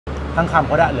ทั้งคำ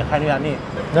ก็ได้เหลือแค่นี้แล้วนี่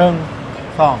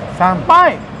1 2 3ไป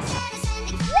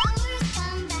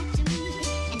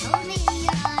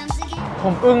ผ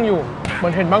มอึ้งอยู่เหมื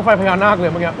อนเห็นบั้งไฟพญานาคเล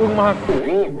ยเมื่อกี้อึ้งมาก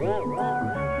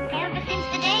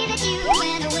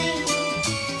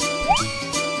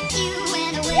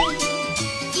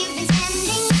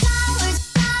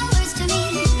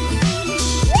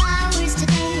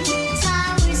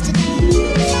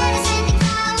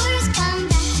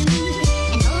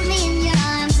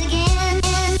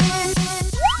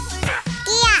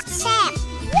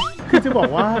จะบอ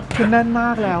กว่าคือแน่นมา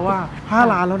กแล้วว่า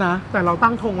5 ล้านแล้วนะแต่เรา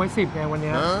ตั้งธงไว้10ไงวัน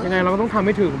นี้ยังไงเราก็ต้องทำใ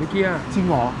ห้ถึงพี่เกียร์จริงเ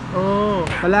หรอ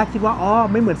ตอนแรกคิดว่า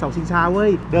ไม่เหมือนเสาชิงช้าเว้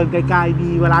ยเดินไกลๆมี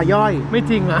เวลาย่อยไม่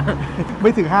จริงอ่ะไ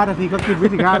ม่ถึง5 นาทีก็กินไม่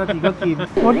ถึง5 นาทีก็กิน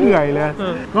โคตรเหนื่อยเลย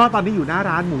ก็ตอนนี้อยู่หน้า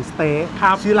ร้านหมูสเต๊ะ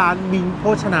ชื่อร้านมิงโภ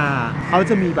ชนาเขา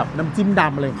จะมีแบบน้ำจิ้มด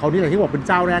ำอะไรเขาที่บอกเป็นเ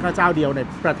จ้าแรกและเจ้าเดียวใน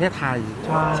ประเทศไทย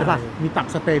ใช่ป่ะมีตับ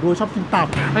สเต๊ะด้วยชอบกินตับ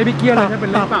ให้พี่เกียร์เลยให้เป็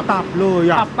นตับเลย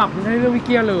อ่ะตับให้เรื่องพี่เ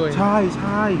กียร์เลยใ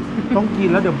ช่ต้องกิน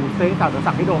แล้วเดี๋ยวหมูสเต๊ะจะ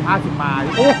สั่งให้โดม50 ไม้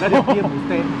แล้วเดี๋ยวพี่หมูส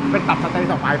เต๊ะเป็นตับสเต๊ะ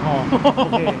2 ไม้พอโอ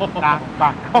เคนะไป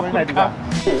เข้าไปดีกว่า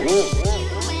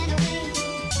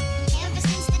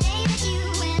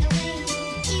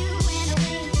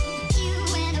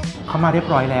เขามาเรียบ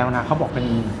ร้อยแล้วนะเขาบอกเป็น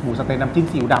หมูสเต๊ะน้ำจิ้ม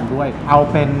ซีอิ๊วดำด้วยเอา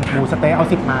เป็นหมูสเต๊ะเอา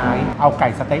10 ไม้เอาไก่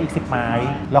สเต๊ะอีก10 ไม้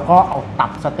แล้วก็เอาตั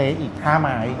บสเต๊ะอีก5 ไ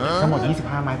ม้ทั้งหมด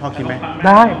25 ไม้พอกินไหมไ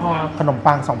ด้พอขนม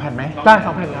ปัง2 แผ่นไหมได้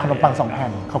2 แผ่นขนมปัง2 แผ่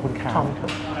นขอบคุณค่ะ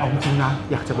เอาจริงนะ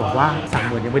อยากจะบอกว่าสั่งเ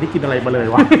หมือนยังไม่ได้กินอะไรมาเลย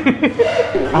วะ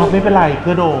เอาไม่เป็นไรเ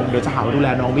พื่อโดมเดี๋ยวจะหาว่าดูแล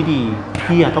น้องไม่ดี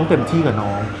พี่ต้องเต็มที่กับน้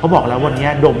องเขาบอกแล้ววันนี้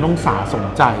โดมต้องสาสม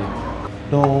ใจ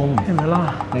โดมเห็นไหมล่ะ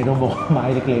ในโดมบอกไม้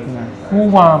เล็กๆนะงู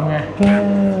วามไงแก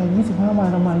25 ไม้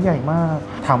ทำไมใหญ่มาก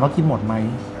ถามว่ากินหมดไหม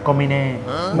ก็ไม่แน่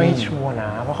ไม่ชัวร์นะ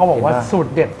เพราะเขาบอกว่าสูต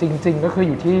รเด็ดจริงๆก็คืออ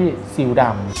ยู่ที่ซีอิ๊วด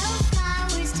ำ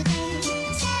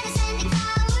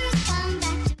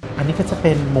อันนี้ก็จะเ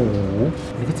ป็นหมู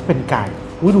อันนี้ก็จะเป็นไก่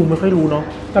ดูไม่ค่อยรู้เนาะ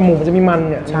แต่หมูมันจะมีมัน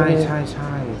เนี่ยใช่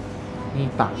นี่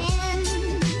ตับ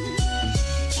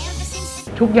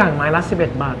ทุกอย่างไม้ละ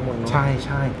11 บาทหมดเนาะใ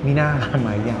ช่มีหน้าไ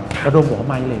ม้อย่างเราโดนบอกว่า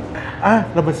ไม้เล็ก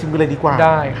เรามาชิมกันเลยดีกว่าไ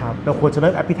ด้ครับเราควรจะเ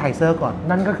ริ่มแอปเปิลไทเซอร์ก่อน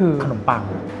นั่นก็คือขนมปัง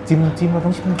จิ้มเราต้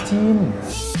องชิมจิ้ม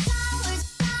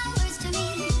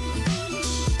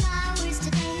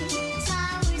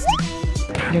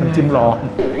น้ำจิ้มร้อน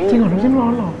จริงเหรอน้ำจิ้มร้อ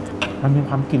นหรอมันมีค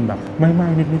วามกลิ่นแบบไม่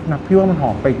นิดๆนะพี่ว่ามันหอ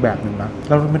มไปอีกแบบหนึ่งนะเ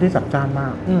ราไม่ได้จัดจ้านมา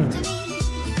ก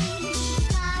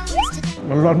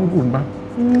มันร้อนอุ่นๆปะ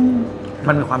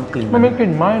มันมีความกลิ่นมันไม่ก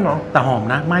ลิ่นไหม้เนาะแต่หอม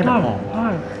นะไหม้แบบหอม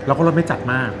แล้วก็รสไม่จัด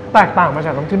มากแตกต่างมาจ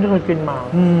ากน้ำจิ้มที่เคยกินมา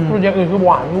อย่างอื่นคือห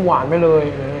วานไปเลยอ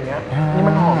ย่างเงี้ยนี่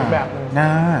มันหอมแบบนึง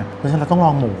เพราะฉะนั้นเราต้องล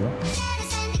องหมู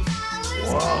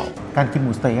การกินห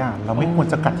มูสเต๊ะเราไม่ควร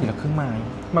จะกัดทีละครึ่งไม้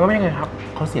มันก็ไม่ยังไงครับ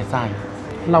เขาเสียใจ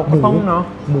เราก็ต้องเนาะ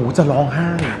หมูจะร้องไห้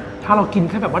ถ้าเรากิน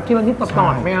แค่แบบว่าที่ละนิดต่อ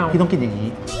ๆไม่เอาพี่ต้องกินอย่างนี้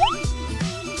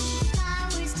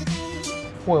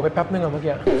เวอร์ไปแป๊บนึงอะเมื่อ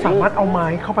กี้สามารถเอาไม้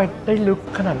เข้าไปได้ลึก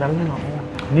ขนาดนั้นเลยเหรอ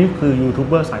นี่คือยูทูบเ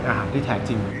บอร์สายอาหารที่แท้จ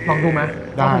ริงลองดูไหม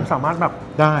ได้ผมสามารถแบบ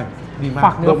ได้ดีมากฝ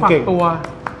ากเนื้อฝากตัว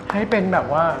ให้เป็นแบบ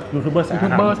ว่ายูทูบเบอร์สาย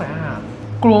อาหาร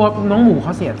กลัวน้องหมูเข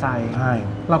าเสียใจใช่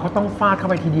เราก็ต้องฟาดเข้า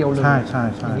ไปทีเดียวเลยใช่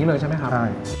อย่างนี้เลยใช่ไหมครับใช่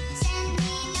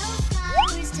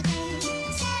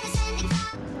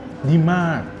ดีมา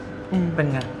กเป็น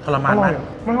ไงทรมานมาก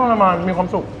ไม่ทรมานมีความ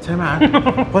สุขใช่ไหม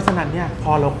เพราะฉะนั้นเนี่ยพ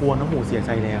อเรากลัวน้องหมูเสียใ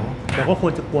จแล้วเราก็คว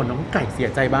รจะกลัวน้องไก่เสีย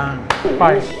ใจบ้างไป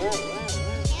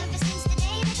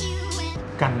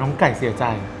กันน้องไก่เสียใจ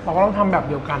เราก็ต้องทำแบบ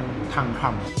เดียวกันทางค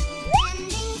ำ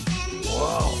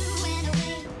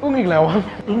อีกแล้ว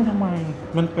ทำไม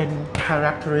มันเป็น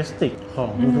characteristic ขอ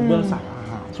งยูทูบเบอร์สายอา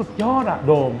หารสุดยอดอะโ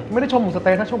ดมไม่ได้ชมหมูสเ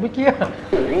ต๊ะนะชมพี่เกียร์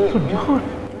สุดยอด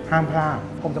ห้ามพลาด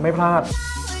ผมจะไม่พลาด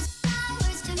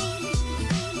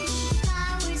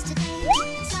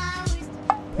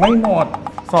ไม่หมด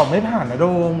สอบไม่ผ่านนะโด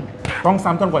มต้อง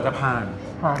ซ้ำจนกว่าจะผ่าน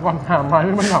หาไม้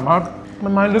มันถามว่ามั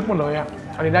นไม้ลึกหมดเลยอ่ะ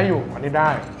อันนี้ได้อยู่อันนี้ได้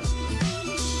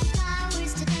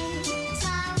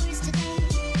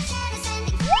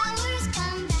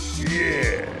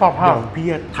ตอบผ่านพี่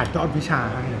ถ่ายทอดวิชา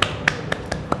ให้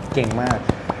เก่งมาก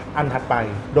อันถัดไป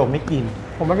โดมไม่กิน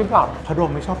ผมไม่กินตับเพราะโด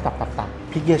มไม่ชอบตับ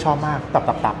พี่เกียร์ชอบมากตั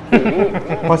บ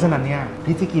เพราะฉะนั้นเนี่ย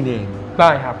พี่จะกินเองได้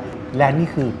ครับและนี่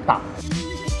คือตับ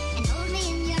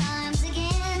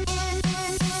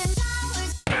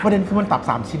ประเด็นคือมันตับ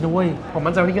3 ชิ้นด้วยผม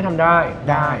มั่นใจว่าพี่ก็ทำได้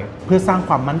เพื่อสร้างค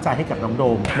วามมั่นใจให้กับน้องโด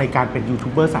มในการเป็นยูทู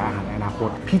บเบอร์สายอาหารในอนาคต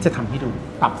พี่จะทำให้ดู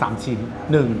ตับ3 ชิ้น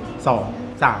1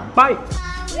 2 3ไป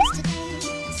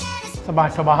สบ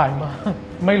ายมาก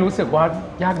ไม่รู้สึกว่า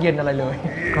ยากเย็นอะไรเลย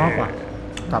ก็กว่า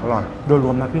ตับอร่อยโดยร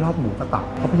วมนะพี่ชอบหมูกับตับ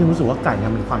เพราะพี่รู้สึกว่าไก่เนี่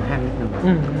ยมีความแห้งนิดนึง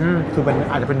คือเป็น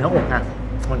อาจจะเป็นเนื้ออกนะ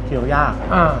มันเคี้ยวยาก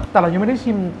แต่เรายังไม่ได้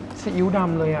ชิมซีอิ๊วด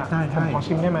ำเลยอ่ะผมขอ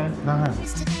ชิมได้ไหมได้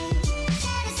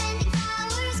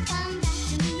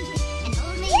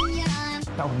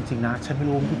แต่จริงๆนะฉันไม่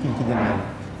รู้วิธีกินยังไง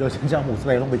โดยฉันจะเอาหมูสะเ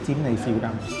ต๊ะลงไปจิ้มในซีอิ๊วด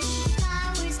ำ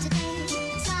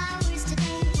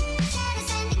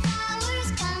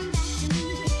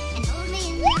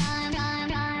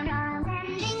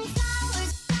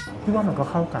พี่ว่ามันก็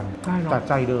เข้ากันแต่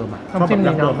ใจเดิมชอบแบ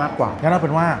บเดิมมากกว่างั้นเอาเป็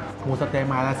นว่าหมูสะเต๊ะ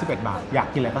ไม้ละ11 บาทอยาก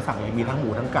กินอะไรก็สั่งเลยมีทั้งหมู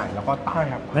ทั้งไก่แล้วก็ตั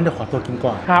บงั้นเดี๋ยวขอตัวกิน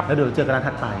ก่อนแล้วเดี๋ยวเจอกันร้าน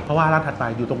ถัดไปเพราะว่าร้านถัดไป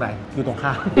อยู่ตรงไหนอยู่ตรงข้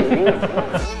าม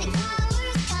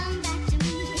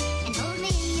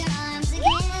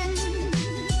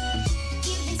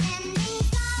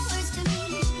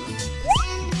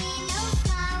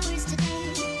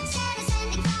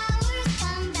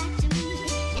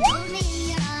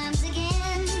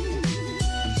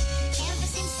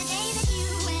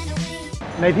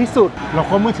ในที่สุดเรา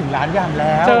ก็มาถึงร้านยำแ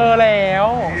ล้วเจอแล้ว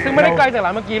ซึ่งไม่ได้ไกลจากร้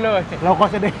านเมื่อกี้เลยเราก็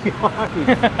จะได้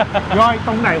ย่อยต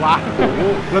รงไหนวะ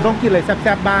เราต้องกินอะไรแ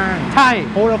ซ่บๆบ้างใช่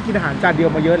เพราะเรากินอาหารจานเดียว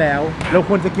มาเยอะแล้วเรา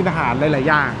ควรจะกินอาหารหลายๆ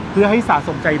อย่างเพื่อให้สะส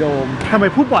มใจโดมทำไม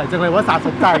พูดบ่อยจังเลยว่าสะส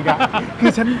มใจกันคื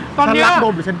อฉันรักโด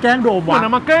มหรือฉันแกล้งโดมวะ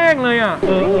มาแกล้งเลยอ่ะ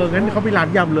งั้นเขาไปร้าน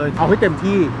ยำเลยเอาให้เต็ม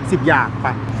ที่10 อย่างไป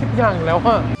10 อย่างแล้วอ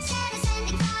ะ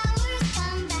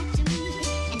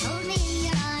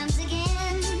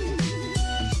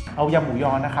เอายำหมูย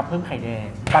อนะครับเพิ่มไข่แดง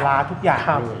ปลาร้าทุกอย่าง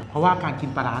เลยเพราะว่าการกิน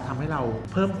ปลาร้าทำให้เรา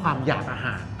เพิ่มความอยากอาห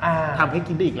ารทำให้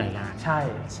กินได้อีกหลายร้านใ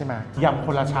ช่ไหมยำค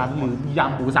นละชั้นหรือย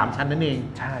ำหมู3 ชั้นนั่นเอง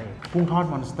ใช่กุ้งทอด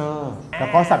มอนสเตอร์แล้ว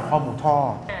ก็สันคอหมูทอ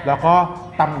ดแล้วก็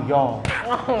ตำหมูยอ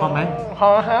พอไหมพอ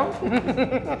ครับ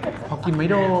พอกินไหม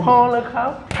โดมพอเลยครับ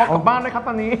พอกลับบ้านได้ครับต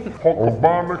อนนี้พอกลับ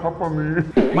บ้านได้ครับตอนนี้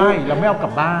ไม่เราไม่เอากลั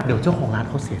บบ้านเดี๋ยวเจ้าของร้าน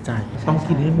เขาเสียใจต้อง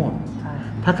กินให้หมด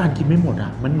ถ้าการกินไม่หมดอ่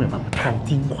ะมันเหมือนแบบของ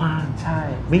ทิ้งขว้างใช่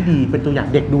ไม่ดีเป็นตัวอย่าง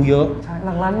เด็กดูเยอะใช่ห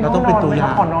ลังร้านเราต้องเป็นตัวอย่า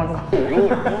งขอนอนก่อน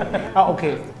โอเค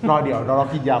รอเดี๋ยวเรา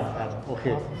กินยำโอเค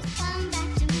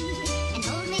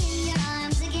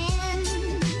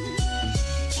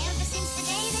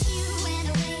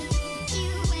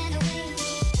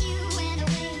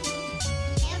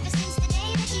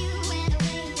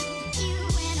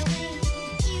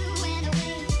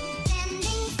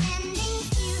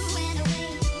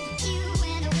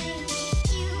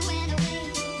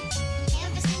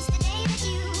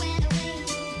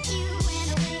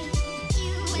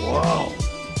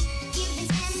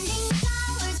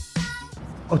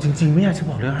จริงๆไม่อยากจะ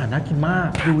บอกเลยอาหารน่ากินมาก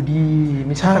ดูดีไ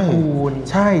ม่ใช่ตระกูล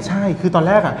ใช่คือตอน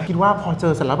แรกอ่ะคิดว่าพอเจ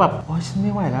อเสร็จแล้วแบบโอ๊ยฉันไ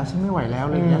ม่ไหวแล้วอ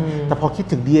ะไรเงี้ยแต่พอคิด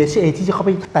ถึง DHA ที่จะเข้าไ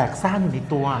ปแตกซ่านอยู่ใน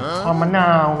ตัวความมะนา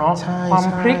วเนาะความ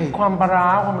พริกความปลาร้า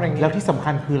ความอะไรเงี้ยแล้วที่สำคั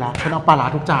ญคือละฉันเอาปลาร้า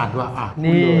ทุกจานด้วย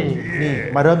นี่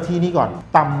มาเริ่มที่นี่ก่อน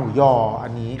ตำหมูยออั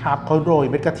นนี้เขาโรย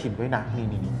เม็ดกระถิ่นด้วยนะนี่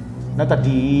น่าจะ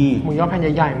ดีหมูยอแผ่น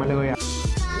ใหญ่ๆมาเลยอ่ะ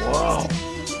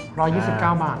129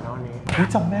 บาทเนาะ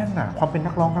จำแม่นอ่ะความเป็น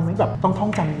นักร้องทำให้แบบต้องท่อ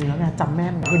งจำเนื้อไงจำแม่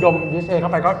นคือดม DHA เข้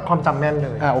าไปก็ความจำแม่นเล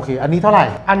ยโอเคอันนี้เท่าไหร่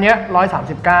อันเนี้ย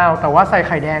139แต่ว่าใส่ไ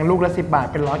ข่แดงลูกละ10 บาท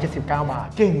เป็น179 บาท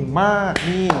เก่งมาก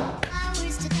นี่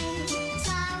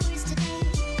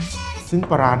ซึ่ง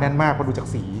ปลาร้าแน่นมากพอดูจาก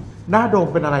สีหน้าโดม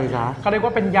เป็นอะไรจ๊ะเขาเรียกว่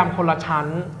าเป็นยำคนละชั้น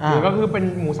หรือก็คือเป็น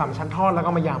หมู3 ชั้นทอดแล้ว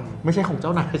ก็มายำไม่ใช่ของเจ้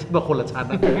านายใช่แบบคนละชั้น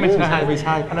ไม่ใ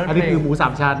ช่อันนี้คือหมู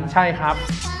3 ชั้นใช่ครับ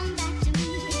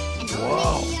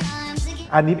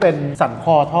อันนี้เป็นสันค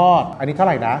อทอดอันนี้เท่าไ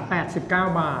หร่นะ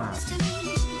89 บาท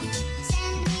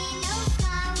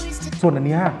ส่วนอัน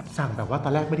นี้สั่งแบบว่าตอ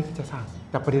นแรกไม่ได้คิดจะสั่ง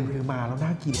แต่ประเด็นคือมาแล้วน่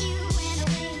ากิน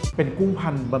เป็นกุ้งพั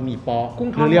นบะหมี่ป๊อกกุ้ง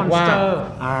ทอดเรียกว่า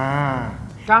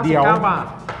99 บาท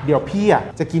เดี๋ยวพี่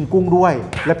จะกินกุ้งด้วย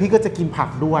และพี่ก็จะกินผัก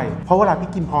ด้วยเพราะเวลาพี่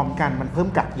กินพร้อมกันมันเพิ่ม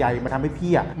กากใยมาทำให้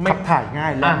พี่ขับถ่ายง่า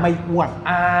ยและไม่อ้วน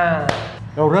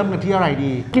เราเริ่มกันที่อะไร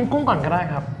ดีกินกุ้งก่อนก็ได้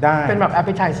ครับได้เป็นแบบ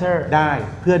appetizer ได้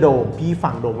เพื่อโดมพี่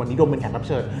ฝั่งโดมวันนี้โดมเป็นแขกรับเ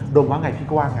ชิญโดมว่าไงพี่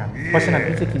ก็ว่างั้นเพราะฉะนั้น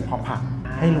พี่จะกินพร้อมผัก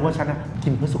ให้รู้ว่าฉันกิ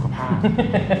นเพื่อสุขภาพ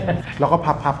แล้วก็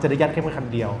พับจะได้ยัดแค่เพียงค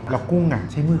ำเดียวแล้วกุ้ง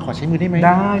ใช้มือขอใช้มือได้ไหมไ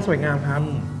ด้สวยงามครับ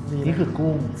นี่คือ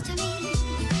กุ้ง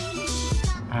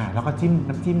แล้วก็จิ้ม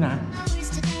น้ำจิ้มนะ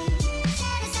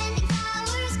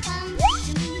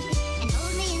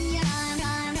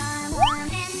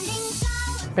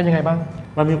เป็นยังไงบ้าง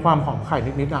มันมีความหอมไข่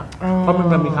นิดๆเพราะ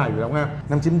มันมีไข่อยู่แล้วไง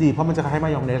น้ำจิ้มดีเพราะมันจะคล้ายมา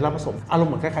ยองเนสแล้วผสมอารมณ์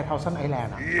เหมือนคล้ายๆเทาซันไอแลน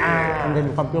ด์มันจะ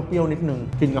มีความเปรี้ยวๆนิดนึง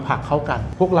กินกับผักเข้ากัน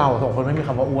พวกเรา2 คนไม่มีค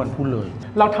ำว่าอ้วนพูดเลย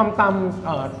เราทำตาม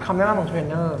คำแนะนำของเทรน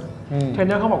เนอร์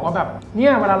เขาบอกว่าแบบเนี่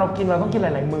ยเวลาเรากินเราต้องกินห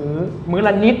ลายๆมื้อล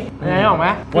ะนิดยังไงออกไหม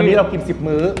วันนี้เรากิน10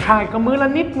 มื้อใช่ก็มื้อละ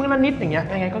นิดอย่างเงี้ย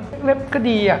ยังไงก็เล็บก็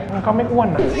ดีมันก็ไม่อ้วน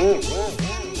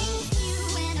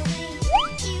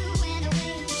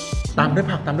ตามด้วย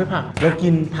ผักเรากิ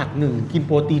นผัก1กินโ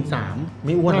ปรตีน3ไ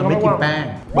ม่อ้วนเราไม่กินแป้ง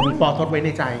บะหมี่ปอทดไว้ใน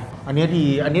ใจอันนี้ดี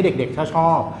อันนี้เด็กๆถ้าช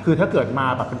อบคือถ้าเกิดมา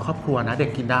แบบเป็นครอบครัวนะเด็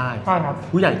กกินได้ใช่ครับ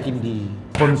ผู้ใหญ่กินดี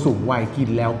คนสูงวัยกิน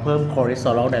แล้วเพิ่มคอเลสเต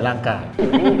อรอลในร่างกาย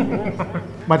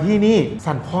มาที่นี่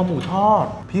สันคอหมูทอด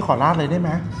พี่ขอราดเลยได้ไหม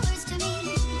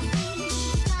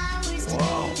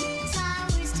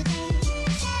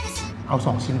เอา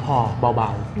2ชิ้นพอเบา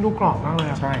ๆดูกรอบมากเลย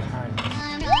อ่ะใช่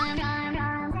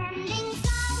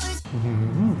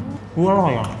อร่อ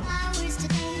ยอ่ะ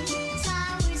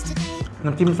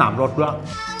น้ำจิ้ม3 รสด้วย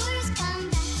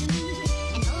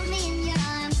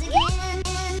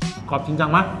กรอบจริงจัง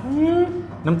มั้ย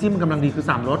น้ำจิ้มมันกำลังดีคือ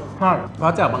3 รสใช่เพรา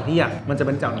ะแจ่วบางที่อ่ะมันจะเ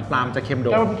ป็นแจ่วน้ำปลาจะเค็มโด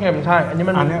ดเค็มใช่อันนี้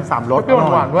3 รสเปรี้ย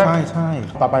วหวานด้วยใช่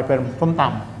ต่อไปเป็นส้มต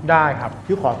ำได้ครับ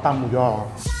พี่ขอตำหมูยอ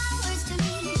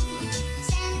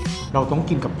เราต้อง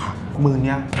กินกับผักมือเ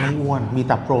นี้ยไม่อ้วนมีแ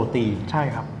ต่โปรตีนใช่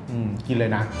ครับกินเล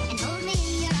ยนะ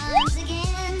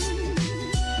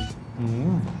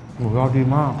หมูยอดี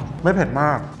มากไม่เผ็ดม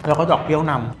ากแล้วก็ดอกเปรี้ยว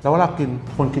นำแล้วเวลากิน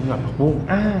คนกินแบบผักบุ้ง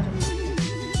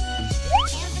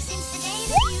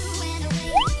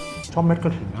ชอบเม็ดกร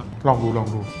ะถิ่นนะลองดู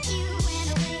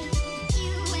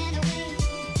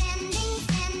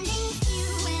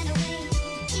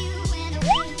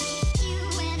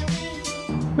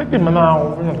ได้กลิ่นมะนาว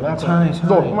เป็นอย่างแรกใช่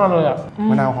โดดมาเลยอ่ะ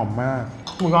มะนาวหอมมาก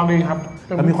หมูยอดีครับ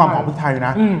แล้วมีความหอมพริกไทยน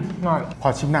ะหน่อยขอ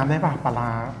ชิมน้ำได้ป่ะปลาร้า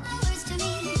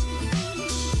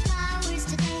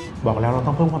บอกแล้วเรา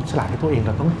ต้องเพิ่มความฉลาดให้ตัวเองเ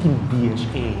ราต้องกิน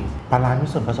DHA ปลาร้ามี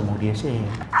ส่วนผสมของ DHA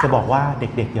จะบอกว่าเ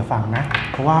ด็กๆอย่าฟังนะ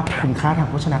เพราะว่าคุณค่าทาง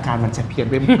โภชนาการมันจะเพี้ยน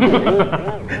ไปหมด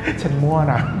ฉันมั่ว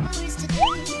นะ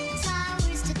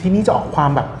ที่นี่จะออกควา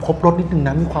มแบบครบรสนิดนึงน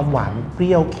ะมีความหวานเป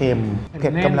รี้ยวเค็มเผ็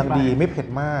ดกำลังดีไม่เผ็ด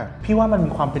มากพี่ว่ามันมี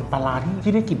ความเป็นปลาร้า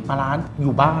ที่ได้กลิ่นปลาร้าอ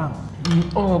ยู่บ้าง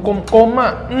กลมอ่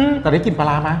ะแต่ได้กลิ่นปลา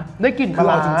ร้าไหมได้กลิ่นปลา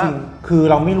ร้าจริงๆคือ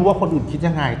เราไม่รู้ว่าคนอื่นคิด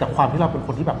ยังไงแต่ความที่เราเป็นค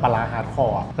นที่แบบปลาร้าฮาร์ดคอ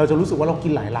ร์เราจะรู้สึกว่าเรากิ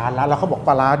นหลายร้านแล้วเขาบอกป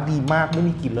ลาร้าดีมากไม่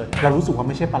มีกลิ่นเลยเรารู้สึกว่า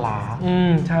ไม่ใช่ปลาร้า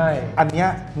ใช่อันเนี้ย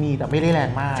มีแต่ไม่ได้แรง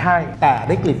มากใช่แต่ไ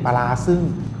ด้กลิ่นปลาร้าซึ่ง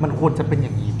มันควรจะเป็นอย่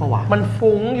างนี้ปะวะมัน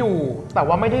ฟุ้งอยู่แต่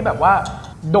ว่าไม่ได้แบบว่า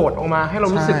โดดออกมาให้เรา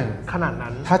รู้สึกขนาด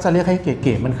นั้นถ้าจะเรียกให้เ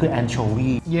ก๋ๆมันคือแอนโชวี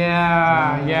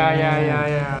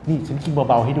นี่ฉันกินเ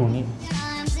บาๆให้ดูนี่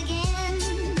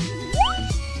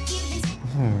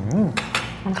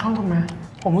มันเข้ากันไหม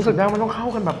ผมรู้สึกได้มันต้องเข้า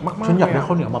กันแบบมากๆฉันอยากได้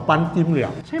ข้าวเหนียวมาปั้นจิ้มเลย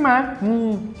ใช่ไหม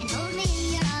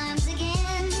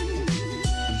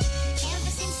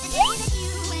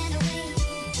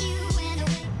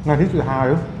งานที่สุดท้าย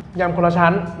ยำคนละชั้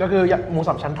นก็คือหมู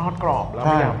3 ชั้นทอดกรอบแล้ว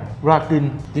ยำรา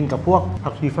กินกับพวกผั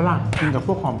กชีฝรั่งกินกับพ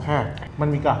วกหอมแขกมัน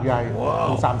มีกากใยห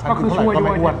มู3 ชั้นก็คือช่วยด้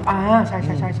วยใ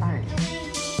ช่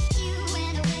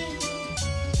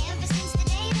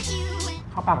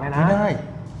เข้าปากเลยนะไม่ได้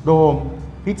โดม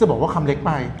พี่จะบอกว่าคำเล็กไ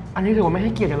ปอันนี้ถือว่าไม่ใ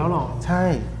ห้เกียรติกันแล้วหรอใช่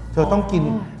เธอต้องกิน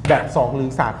แบบ2 หรือ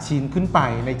 3 ชิ้นขึ้นไป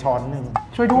ในช้อนหนึ่ง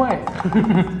ช่วยด้วย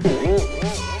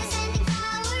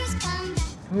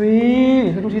เฮ้ย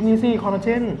เธอดูชิ้นนี้สิคอลลาเจ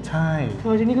นใช่เธ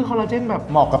อชิ้นนี้คือคอลลาเจนแบบ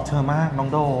เหมาะกับเธอมากน้อง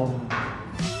โดม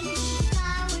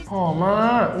หอมม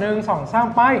าก1 2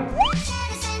 3ไป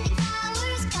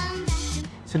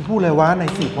ฉันพูดเลยว่าใน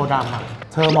สีโพดำอะ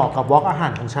เธอเหมาะกับวอล์กอาหา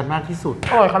รของฉันมากที่สุด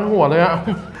อร่อยคันหัวเลยอะ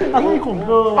อะไรของเธ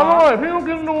ออร่อยพี่ต้อง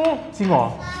กินดูจริงเหรอ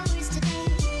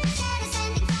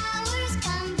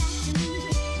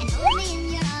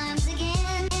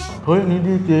เฮ้ยนี่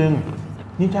ดีจริง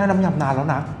นี่แค่น้ำยำนานแล้ว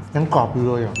นะยังกรอบอยู่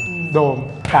เลยอ่ะโดม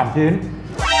3 ชิ้น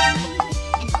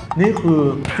นี่คือ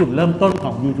จุดเริ่มต้นข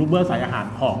องยูทูบเบอร์สายอาหาร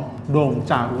ของโดม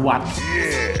จารุวัฒน์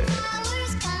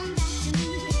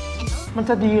มัน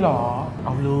จะดีหรอเอ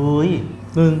าเลย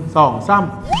1 2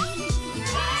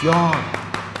 3ยอด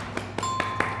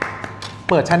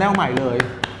เปิดชาแนลใหม่เลย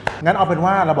งั้นเอาเป็น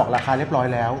ว่าเราบอกราคาเรียบร้อย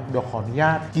แล้วเดี๋ยวขออนุญ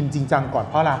าตกินจริงจังก่อน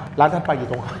เพราะร้านถัดไปอยู่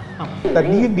ตรงข้ามแต่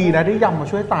นี่ยังดีนะได้ยำมา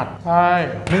ช่วยตัดใช่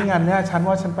ไม่งั้นเนี่ยฉัน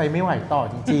ว่าฉันไปไม่ไหวต่อ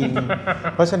จริง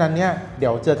ๆเพราะฉะนั้นเนี่ยเดี๋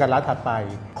ยวเจอกันร้านถัดไป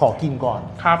ขอกินก่อน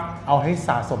ครับเอาให้ส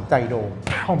ะสมใจโดม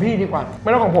ของพี่ดีกว่าไม่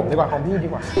ต้องของผมดีกว่าของพี่ดี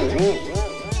กว่า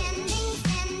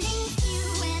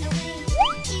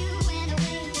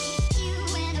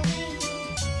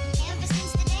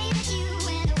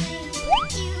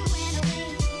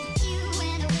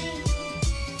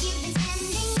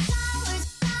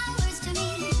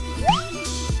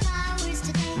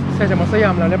ร็จจากมัสยิ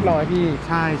มแล้วเรียบร้อยพี่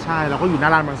ใช่เราก็อยู่หน้า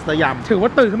ร้านมัสยิมถือว่า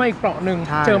ตื่นขึ้นมาอีกเปราะหนึ่ง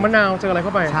เจอมะนาวเจออะไรเข้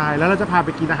าไปใช่แล้วเราจะพาไป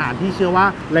กินอาหารที่เชื่อว่า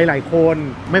หลายๆคน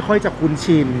ไม่ค่อยจะคุ้น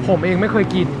ชินผมเองไม่เคย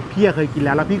กินพี่เคยกินแ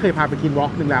ล้วพี่เคยพาไปกินวอล์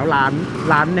กหนึ่งแล้ว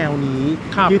ร้านแนวนี้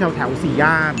ที่แถวสี่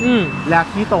ย่านและ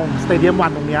ที่ตรงสเตเดียมวั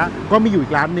นตรงนี้ก็มีอยู่อี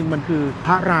กร้านหนึ่งมันคือพ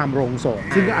ระรามลงสรง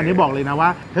ซึ่งอันนี้บอกเลยนะว่า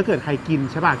ถ้าเกิดใครกิน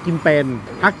ใช่ป่ะกินเป็น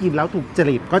ถ้ากินแล้วถูกจ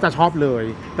ริตก็จะชอบเลย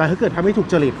แต่ถ้าเกิดถ้าไม่ถูก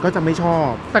จริตก็จะไม่ชอบ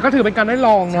แต่ก็ถือเป็นการได้ล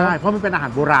องนะใช่เพราะมันเป็นอาหา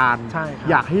รโบราณใช่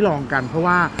อยากให้ลองกันเพราะ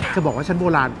ว่าจะบอกว่าฉันโบ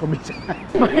ราณก็ไม่ใช่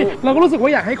ไม่เราก็รู้สึกว่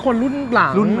าอยากให้คนรุ่นหลั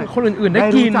งคนอื่นๆได้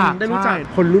กินได้รู้จัก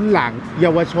คนรุ่นหลังเย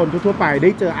าวชนทั่วไปได้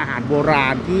เจออาหารโบรา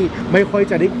ณที่ไม่ค่อย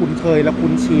จะได้คุ้นเคยและ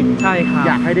คุ้นชินใช่ครับอ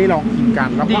ยากให้ได้ลองกินกัน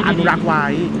แล้วก็อนุรักษ์ไว้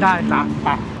ได้ครับไป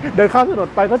เดินข้ามถนน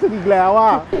ไปก็ถึงอีกแล้วอ่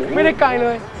ะไม่ได้ไกลเล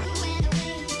ย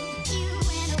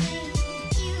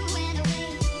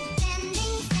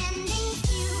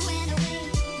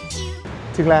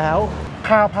ถึงแล้ว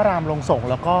ข้าวพระรามลงสรง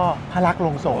แล้วก็พระลักษณ์ล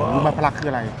งสรงรู้ไหมพระลักษณ์คือ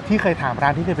อะไรที่เคยถามร้า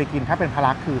นที่เคยไปกินถ้าเป็นพระ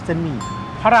ลักษณ์คือเส้นหมี่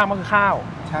พระรามก็คือข้าว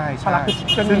ใช่พระลักษณ์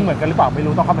ซึ่งเหมือนกันหรือเปล่าไม่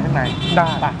รู้ต้องเข้าไปข้างในได้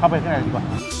เข้าไปข้างในดีกว่า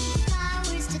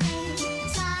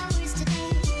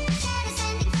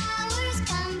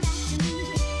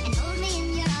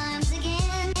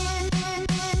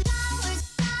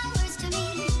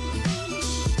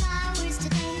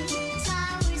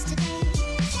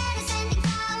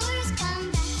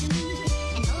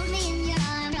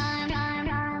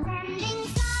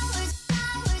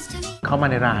เข้าม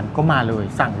าในร้านก็มาเลย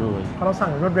สั่งเลยเพราะเราสั่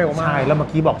งรวดเร็วมากใช่แล้วเมื่อ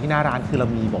กี้บอกที่หน้าร้านคือเรา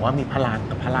มีบอกว่ามีพะลาง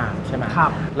กับพะลางใช่ไหมครั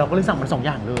บเราก็เลยสั่งมัน2 อ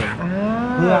ย่างเลย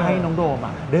เพื่อให้น้องโดม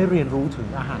ได้เรียนรู้ถึง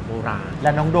อาหารโบราณแล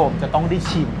ะน้องโดมจะต้องได้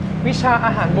ชิมวิชาอ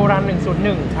าหารโบราณ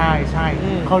101ใช่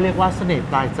เขาเรียกว่าเสน่ห์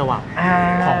ปลายจวัก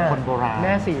ของคนโบราณแ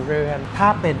ม่สีเรือนถ้า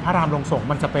เป็นพระรามลงสรง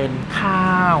มันจะเป็นข้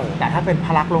าวแต่ถ้าเป็นพร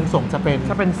ะลักษณ์ลงสรงจะเ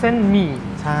ป็นเส้นหมี่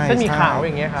เส้นหมี่ขาวอ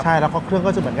ย่างเงี้ยครับใช่แล้วก็เครื่อง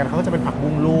ก็จะเหมือนกันเขาก็จะเป็นผัก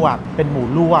บุ้งลวกเป็นหมู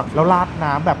ลวกแล้วราด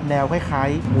น้ำแบบแนวคล้าย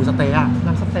ๆหมูสเต๊ะ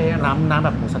น้ำสเต๊ะน้ำแบ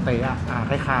บหมูสเต๊ะ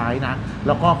คล้ายๆนะแ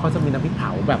ล้วก็เขาจะมีน้ำพริกเผ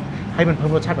าแบบให้มันเพิ่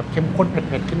มรสชาติแบบเข้มข้นเ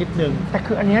ผ็ดๆขึ้นนิดนึงแต่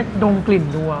คืออันนี้ดมกลิ่น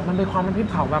ดูมันเป็นความน้ำพริก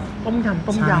เผาแบบต้มยำไ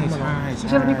ม่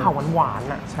ใช่น้ำพริกเผาหวาน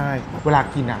ๆใช่เวลา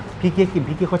กินพี่เกี้ยกิน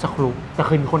พี่เกี้ยก็จะคลุกแต่เ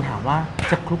คยมีคนถามว่า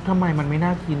จะคลุกทำไมมันไม่น่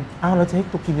ากินเราจะให้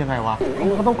ตัวกินยังไงวะ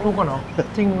มันก็ต้องคลุกก่อนเนาะ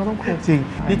จริงมันก็ต้องคลุกจริง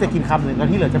นี่จะกินคำหนึ่งแล้ว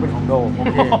ที่เหลือจะเป็นของโดมโอ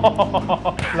เค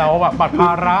เราแบบบัตรภ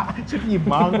าระฉันหยิบ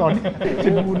มาตอนนี้ฉั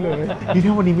นพูดเลยนี่ถ้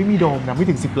าวันนี้ไม่มีโดมนะไม่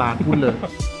ถึง10 ล้านพูดเลย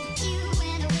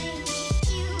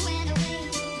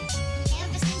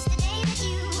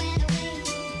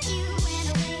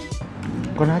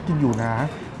ก็น่ากินอยู่นะ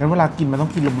งั้นเวลากินมันต้อ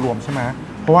งกินรวมๆใช่ไหม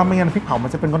เพราะว่าไม่งั้นพริกเผามั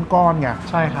นจะเป็นก้อนๆไง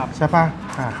ใช่ครับใช่ป่ะ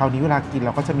คราวนี้เวลากินเร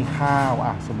าก็จะมีข้าว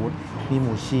สมมติมีห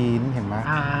มูชิ้นเห็นไหม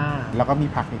แล้วก็มี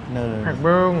ผักนิดนึงผัก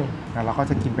บุ้งแล้วเราก็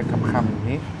จะกินเป็นคำๆอย่าง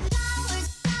นี้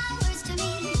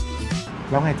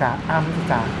แล้วไงจ๊ะไม่ใช่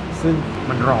จ๊ะซึ่ง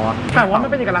มันร้อนแต่ว่าไม่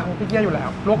เป็นเอกลักษณ์ของพี่เกียอยู่แล้ว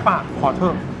ลวกปากขอเถ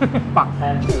อะปากพ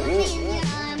อง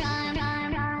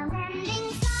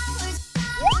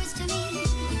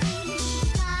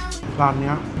ร้าน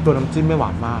นี้ตัวน้ำจิ้มไม่หวา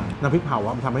นมากน้ำพริกเผา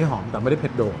มันทำให้หอมแต่ไม่ได้เผ็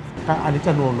ดโดดแต่อันนี้จ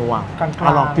ะนัวๆกัน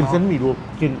ลองกินเส้นหมี่ดู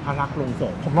กินพะลักษณ์ลงสร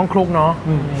งผมต้องคลุกเนาะ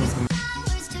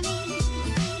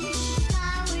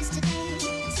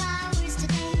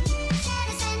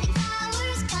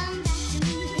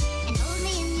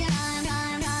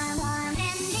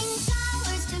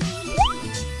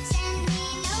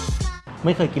ไ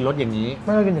ม่เคยกินรสอย่างนี้ไ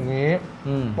ม่เคยกินอย่างนี้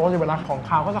ปกติเวลาของ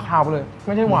คาวก็จะคาวไปเลยไ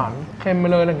ม่ใช่หวานเค็มไป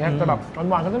เลยอะไรเงี้ยแต่แบบ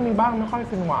หวานก็จะมีบ้างไม่ค่อย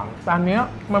เป็นหวานแต่อันเนี้ย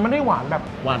มันไม่ได้หวานแบบ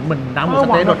หวานเหมือนน้ำหมูส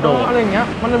เต๊ะโดดๆอะไรเงี้ย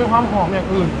มันจะมีความหอมอย่าง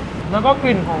อื่นแล้วก็ก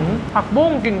ลิ่นของผักบุ้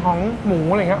งกลิ่นของหมู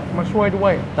อะไรเงี้ยมาช่วยด้ว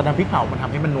ยแต่น้ำพริกเผามันท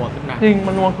ำให้มันนัวขึ้นนะจริง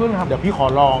มันนัวขึ้นครับเดี๋ยวพี่ขอ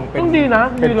ลองเป็นดีนะ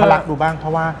เป็นพะลักษณ์ดูบ้างเพรา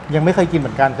ะว่ายังไม่เคยกินเห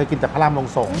มือนกันเคยกินแต่พระรามลง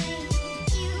สรง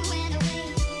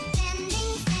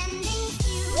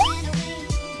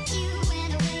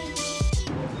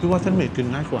พี่ว่าเส้นหมี่กิน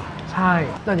ง่ายกว่าใช่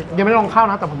แต่ยังไม่ลองข้าว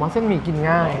นะแต่ผมว่าเส้นหมี่กิน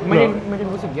ง่ายไม่ได้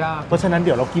รู้สึกยากเพราะฉะนั้นเ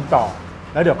ดี๋ยวเรากินต่อ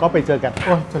แล้วเดี๋ยวก็ไปเจอกันโ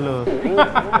อ้ยเจริญ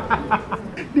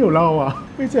เดี๋ยวเรา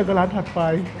ไม่เจอกันร้านถัดไป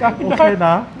โอเคน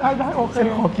ะได้โอเคฉัน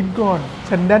ขอกินก่อน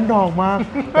ฉันแน่นดองมาก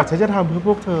แต่ฉันจะทำเพื่อพ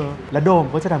วกเธอและโดม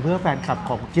ก็จะทำเพื่อแฟนคลับข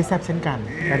องกิ๊แซ่บเช่นกัน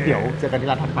งั้นเดี๋ยวเจอกันที่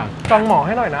ร้านถัดไปจองหมอใ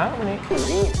ห้หน่อยนะวันนี้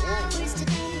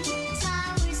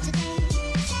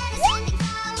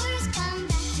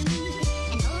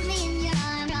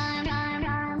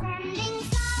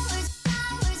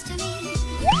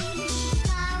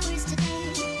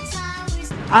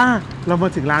เรามา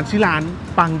ถึงร้านชื่อร้าน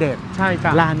ปังเด็ดใช่จ้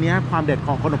ะร้านนี้ความเด็ดข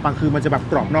องขนมปังคือมันจะแบบ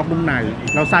กรอบนอกนุ่มใน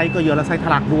แล้วไส้ก็เยอะแล้วไส้ทะ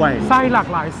ลักด้วยไส้หลาก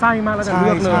หลายไส้มากแล้วจะเลื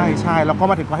อกเลยใช่แล้วก็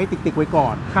มาถึงก็ให้ติ๊กๆไว้ก่อ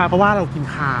นเพราะว่าเรากิน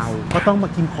ข้าวก็ต้องมา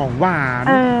กินของหวาน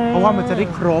เพราะว่ามันจะได้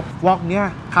ครบวอกเนี้ย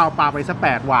ข้าวปลาไปสัก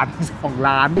8หวานของ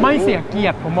ร้านไม่เสียเกีย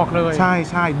รติผมบอกเลย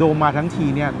ใช่โดมมาทั้งที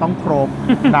เนี่ยต้องครบ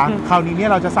นะคราวนี้เนี่ย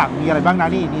เราจะสั่งมีอะไรบ้างนะ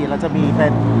นี่เราจะมีเป็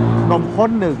นนมข้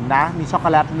น1นะมีช็อกโก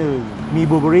แลต1มี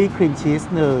บลูเบอรี่ครีมชีส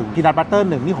1พีนัทบัตเตอร์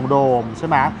1นี่ของโดมใช่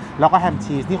ไหมแล้วก็แฮม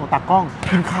ชีสนี่ของตากล้อง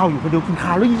กินข้าวอยู่คนเดียวกินข้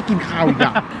าวแล้วยิ่งกินข้าวอีกอ่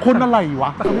ะคนอะไรว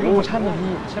ะแต่เขามีโปรโมชั่นอย่าง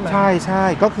นี้ใช่ไหมใช่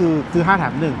ก็คือซื้อ5แถ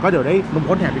ม1ก็เดี๋ยวได้นม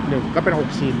ข้นแถมอีก1ก็เป็น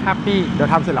6ชิ้นแฮปปี้เดี๋ยว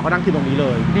ทำเสร็จแล้วก็นั่งกินตรงนี้เล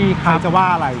ยดีครับใครจะว่า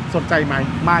อะไรสนใจไหม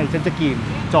ไม่ฉันจะกิน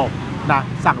จบนะ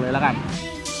สั่งเลยแล้วกัน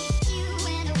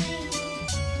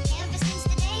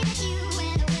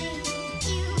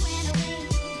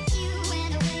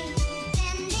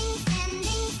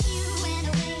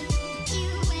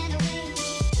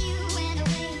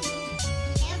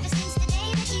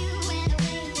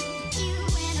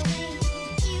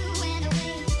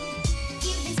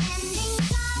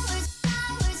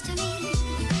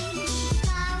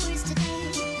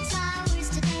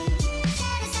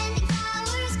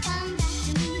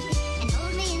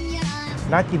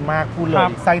น่ากินมากพูดเลย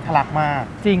ไส้ทะลักมาก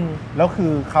จริงแล้วคื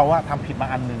อเขาอะทำผิดมา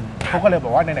อันนึงเขาก็เลยบอ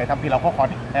กว่าไหนๆทำผิดเราก็ขอ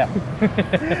แถม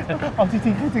เอาจ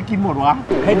ริงๆใครจะกินหมดวะ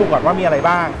ให้ดูก่อนว่ามีอะไร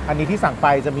บ้างอันนี้ที่สั่งไป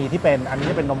จะมีที่เป็นอันนี้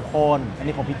จะเป็นนมข้นอัน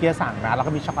นี้ของพี่เกียร์สั่งนะแล้ว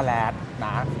ก็มีช็อกโกแลตน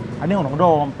ะอันนี้ของน้องโด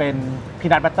มเป็นพี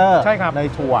นัทบัตเตอร์ใช่ครับใน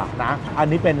ถั่วนะอัน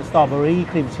นี้เป็นสตรอเบอรี่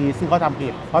ครีมชีสซึ่งเขาทำผิ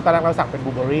ดเพราะตอนแรกเราสั่งเป็นบ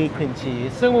ลูเบอรี่ครีมชีส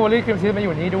ซึ่งบลูเบอรี่ครีมชีสมาอ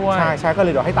ยู่นี่ด้วยใช่ก็เล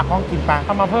ยเดี๋ยวให้ตักห้องกินไปท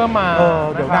ำมาเพิ่มมา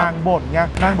เดี๋ยวนางบ่นไง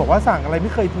นางบอกว่าสั่งอะไรไ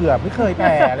ม่เคยเผื่อไม่เคยแ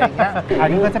ผ่อะไรอย่างเงี้ยอัน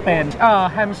นี้ก็จะเป็น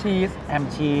แฮมชีส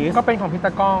ก็เป็นของพิต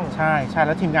ากล้องใช่แ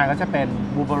ล้วทีมงานก็จะเป็น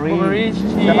บลูเบอรี่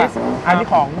ชีสอันนี้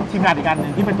ของทีมงานอีกอันหนึ่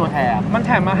งที่เป็นตัวแถมมันแ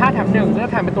ถมมา5แถม1แล้ว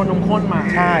แถมเป็นตัวนมข้นมา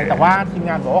ใช่แต่ว่าทีม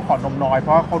งานบอกว่าขอนมน้อยเพร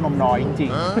าะเขานมน้อยจริ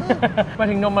งๆมา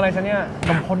ถึงนมอะไรซะเนี่ย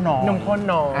นมข้นน้อย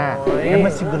งั้นม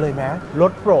าชิมกันเลยไหมร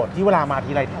สโปรดที่เวลามา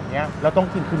ทีไรแถวเนี้ยเราต้อง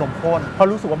กินคือนมข้นเพราะ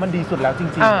รู้สึกว่ามันดีสุดแล้วจ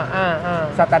ริง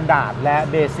ๆสแตนดาร์ดและ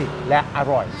เบสิกและอ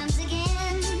ร่อย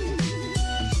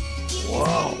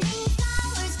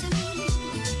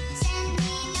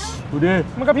ดูดิ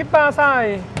มันกับพริบตาใส่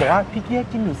บอกว่าพี่เกียร์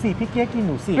กินหนูสิพี่เกียร์กินห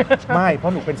นูสิไม่เพรา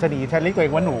ะหนูเป็นชะนีฉันเรียกตัวเอ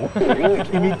งว่าหนู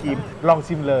ที่ไม่กินลอง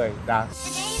ชิมเลยนะ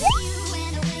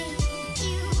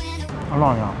อร่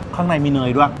อยอ่ะข้างในมีเนย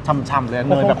ด้วยช่ำๆเลย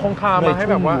เนยแบบคงคามาให้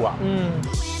แบบว่า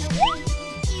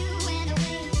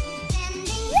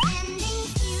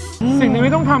สิ่งนี้ไ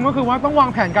ม่ต้องทำก็คือว่าต้องวาง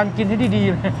แผนการกินให้ดีๆ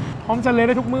เลยพร้อมจะเละไ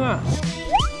ด้ทุกเมื่อ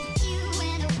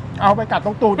เอาไปกัด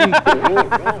ต้องตูดอีก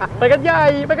ไปกันใหญ่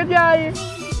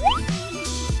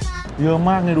เยอะ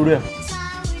มากเลยดูดิ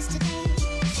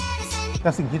แต่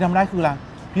สิ่งที่ทำได้คืออะไร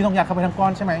พี่ต้องยัดเข้าไปทั้งก้อ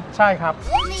นใช่ไหมใช่ครับ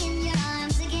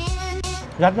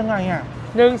ยัดยังไงอ่ะ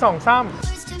1 2 3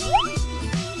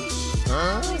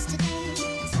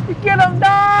พี่เกียร์ทำไ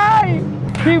ด้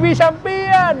ทีวีแชมเปี้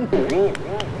ยน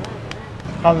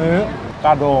คราวนี้ก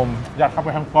าโดมยัดเข้าไป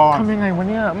ทั้งก้อนทำยังไงวะ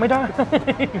เนี่ยไม่ได้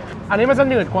อันนี้มันจะ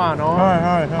หนืดกว่าเนาะใ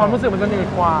ช่ความรู้สึกมันจะหนืด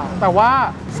กว่าแต่ว่า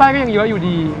ไส้ก็ยังเยอะอยู่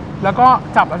ดีแล้วก็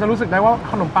จับแล้วจะรู้สึกได้ว่า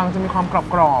ขนมปังจะมีความ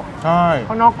กรอบใช่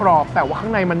ข้างนอกกรอบแต่ว่าข้า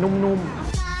งในมันนุ่ม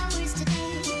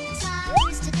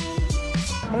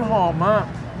ๆมันหอมมาก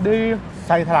ดีไ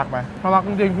ส้ทะลักไหมทะลักจ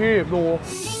ริงๆพี่ดู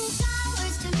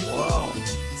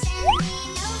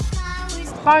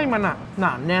ไส้มันอะหน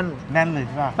าแน่นเลยใ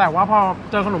ช่ป่ะแต่ว่าพอ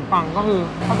เจอขนมปังก็คือ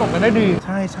ผสมกันได้ดีใ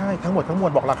ช่ทั้งหม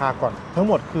ดบอกราคาก่อนทั้ง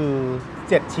หมดคือ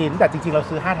7ชิ้นแต่จริงๆเรา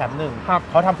ซื้อ5แถม1ครับ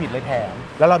เขาทำผิดเลยแถม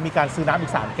แล้วเรามีการซื้อน้ำอี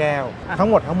ก3แก้วทั้ง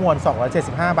หมดทั้งมวล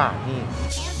275 บาทนี่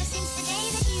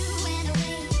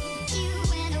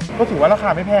ก็ถือว่าราคา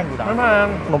ไม่แพงอยู่นะไม่แพง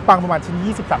ขนมปังประมาณชิ้น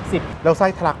20-30แล้วไส้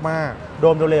ทะลักมากโด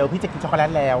มเร็วๆพี่จะกินช็อกโกแลต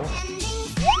แล้ว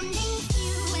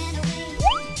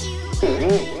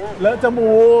เลอะจ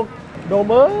มูกโด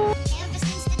ม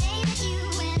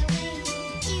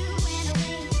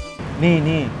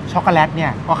นี่ช็อกโกแลตเนี่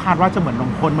ยก็คาดว่าจะเหมือนน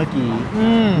มข้นเมื่อกี้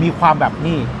มีความแบบ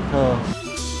นี่เธอ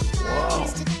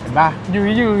เห็นป่ะหยุ่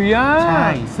ยใช่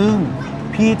ซึ่ง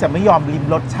พี่จะไม่ยอมลิ้ม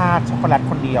รสชาติช็อกโกแลต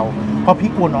คนเดียวเพราะพี่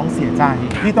กลัวน้องเสียใจ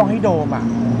พี่ต้องให้โดมอ่ะ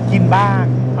กินบ้าง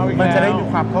มันจะได้มี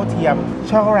ความเท่าเทียม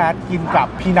ช็อกโกแลตกินกับ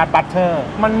พีนัทบัตเตอร์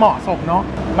มันเหมาะสมเนาะ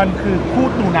มันคือคู่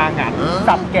ตูนางัด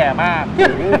สับแก่มาก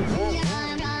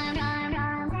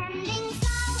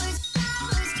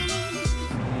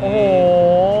โอ้โห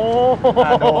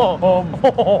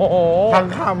ทั้ง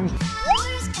ค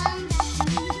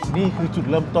ำนี่คือจุด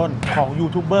เริ่มต้นของยู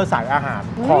ทูบเบอร์สายอาหาร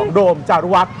ของโดมจารุ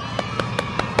วัฒน์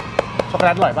ช็อกโกแล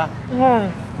ตอร่อยป่ะ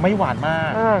ไม่หวานมา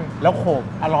กแล้วโขม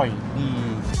อร่อยดี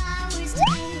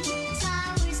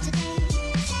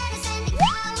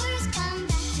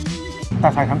แต่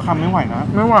ใส่ทั้งคำไม่ไหวนะ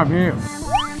ไม่ไหวพี่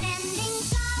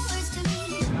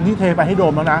นี่เทไปให้โด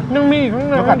มแล้วนะ ยังมีอีกข้าง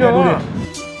ใน แล้วกัด เย เนี่ย อะ ดูดิ อะ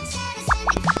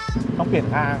ต้องเปลี่ยน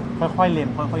ข้างค่อยๆเล็ม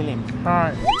ค่อยๆเล็ม ใช่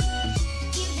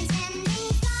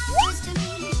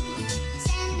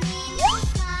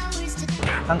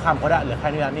ทั้งคำก็ได้เหลือแค่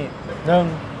นี้แล้วนี่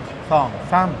1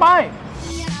 2 3 ไป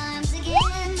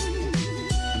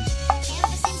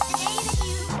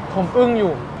ผมอึ้งอ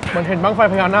ยู่เหมันเห็นบั้งไฟ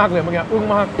พญานาคเลยเมื่อกี้อึ้ง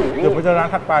มาก เดี๋ยวไปเจอร้าน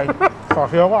ถัดไป ขอ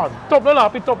เคี้ยวก่อน จบแล้วเหรอ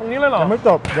ปิดจบตรงนี้เลยเหรอ ยังไม่จ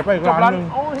บเดี๋ยวไปอีก จบ ร้า ร้าน น หนึง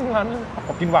โอ้ยร้านนึง ผ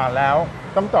มกินหวานแล้ว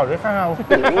ต้องต่อด้วยข้าว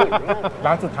ร้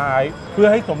านสุดท้ายเพื่อ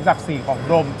ให้สมศักดิ์ศรีของ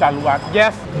โดมจารุวัฒน์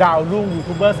yes ดาวรุ่งยู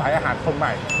ทูบเบอร์สายอาหารคนให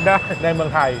ม่ ได้ ในเมือง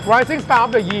ไทย Rising Star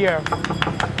of the Year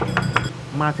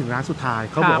มาถึงร้านสุดท้าย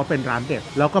เขา ครับ บอกว่าเป็นร้านเด็ด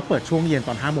แล้วก็เปิดช่วงเย็นต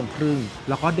อน5 โมงครึ่ง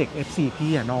แล้วก็เด็ก FC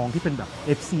พี่น้องที่เป็นแบบ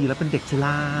FC แล้วเป็นเด็กจุฬ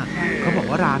าเขาบอก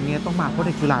ว่าร้านนี้ต้องมาเพราะเ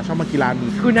ด็กจุฬาชอบมากินร้านนี้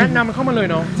คือแนะนำมันเข้ามาเลย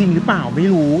เนาะ จริงหรือเปล่าไม่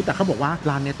รู้แต่เขาบอกว่า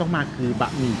ร้านนี้ต้องมาคือบะ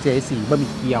หมี่เจสีบะห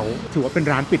มี่เกี๊ยวถือว่าเป็น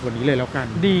ร้านปิดวันนี้เลยแล้วกัน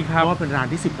ดีค เพ รับ ราะว่าเป็นร้าน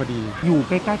ที่10พอดีอยู่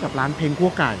ใกล้ๆกับร้านเพลงคั่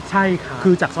วไก่ ใช่ครับ คื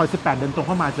อจากซอย18เดินตรงเ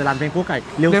ข้ามาเจอร้านเพลงคั่วไก่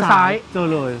เลี้ยว เลี้ยว ซ้า ซ้าย ย เจอ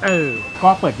เลย ก็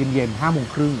เปิดเย็นๆ5 โมง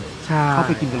ครึ่ง ใช่ เข้าไ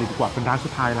ปกินกันเลยดีกว่าเป็นร้านสุ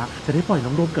ดท้ายแล้วจะได้ปล่อยน้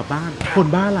องโดมกลับบ้านคน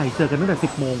บ้าอะไรเจอกันตั้งแต่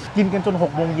10 โมงกินกันจน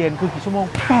6 โมงเย็นคือกี่ชั่วโมง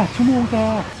8 ชั่วโมงแก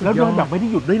แล้วเดินแบบไม่ได้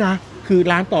หยุดด้วยนะ คือ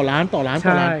ร้านต่อร้านต่อร้าน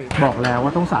ต่อร้านบอกแล้วว่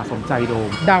าต้องสะสมใจโดม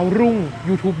ดาวรุ่ง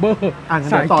ยูทูบเบอร์ งั้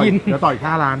น สาย เดี๋ยวต่อย กิน เดี๋ยวต่อย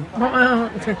5 ร้าน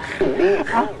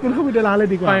งั้นเข้าไปในร้านเลย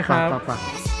ดีกว่า ไปครับ ไป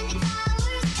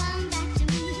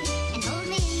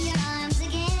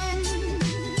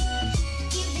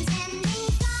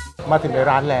มาถึงใน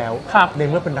ร้านแล้ว ครับ ใน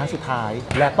เมื่อเป็นร้านสุดท้าย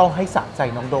และต้องให้สะใจ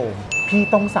น้องโดม พี่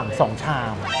ต้องสั่ง2 ชา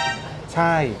ม ใ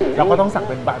ช่แล้วก็ต้องสั่ง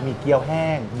เป็นบะหมี่เกี๊ยวแห้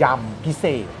งยำพิเศ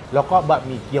ษ แล้วก็บะห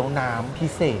มี่เกี๊ยวน้ำพิ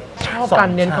เศษ ชอบการ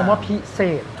เน้นคำว่าพิเศ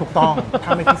ษ ถูกต้องถ้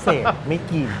าไม่พิเศษไม่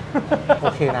กิน โอ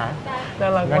เคนะ น่า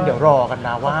รัก งั้นเดี๋ยวรอกันน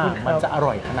ะว่า ขอบคุณครับ มันจะอ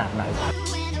ร่อยขนาดไหน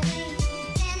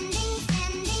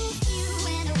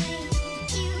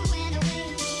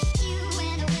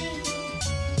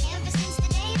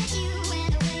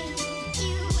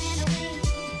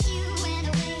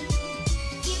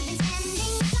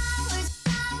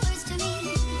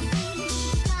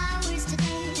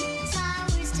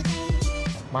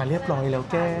มาเรียบร้อยแล้ว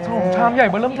แก ชามใหญ่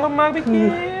เบอร์เริ่มเทิมมากพี่เกีย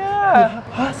ร์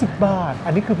 50 บาท อั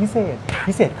นนี้คือพิเศ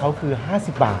ษเขาคือ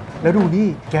 50 บาท แล้วดูนี่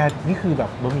แกนี่คือแบบ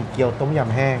บะหมี่เกี๊ยวต้มย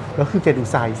ำแห้งแล้วคือแกดู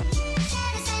ไซส์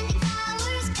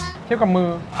เทียบกับมือ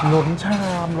ล้นชา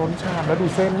มแล้วดู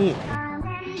เส้นนี่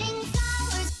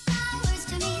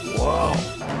ว้าว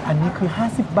อันนี้คือ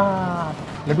50 บาท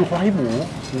แล้วดูเขาให้หมู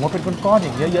มาเป็นก้อนๆอ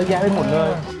ย่างเงี้ยเยอะแยะไปหมดเล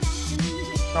ย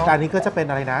แต่อันนี้ก็จะเป็น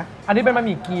อะไรนะ อันนี้เป็นบะห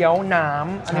มี่เกี๊ยวน้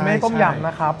ำอันนี้ไม่ได้ต้ม ใช่ ยำน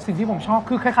ะครับ สิ่งที่ผมชอบ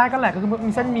คือคล้ายๆกันแหละก็คือ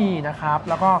มีเส้นหมี่นะครับ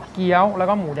แล้วก็เกี๊ยวแล้ว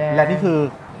ก็หมูแดง และนี่คือ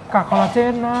ก ากคอลลาเจ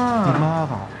นน่ะ ดีมาก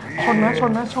อ่ะ ชน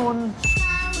นะ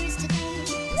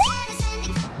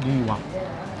ดีว่ะ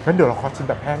งั้นเดี๋ยวเราขอชิม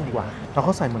แบบแห้งดีกว่าเรา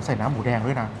ก็ใส่เหมือนใส่น้ำหมูแดง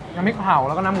ด้วยนะ น้ำพริกเผาแ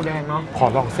ล้วก็น้ำหมูแดงเนาะ ขอ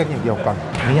ลองเส้นอย่างเดียวก่อน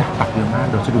ไม่อยากตักเยอะมาก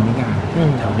เดี๋ยวจะดูไม่งาม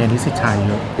แถวเนี้ยนิสิตชัยเ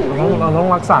ยอะ เราต้อง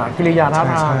รักษากิริยาท่า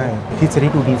ทาง ใช่ที่จะได้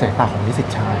ดูดีสายตาของนิสิต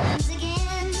ชัย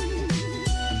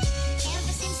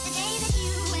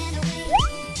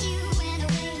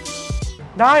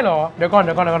ได้เหรอเดี๋ยวก่อน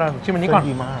ชิมอันนี้ก่อน เส้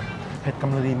ดีมากเผ็ดก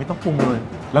ำลังดีไม่ต้องปรุงเลย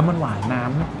แล้วมันหวานน้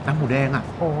ำหมูแดงอ่ะ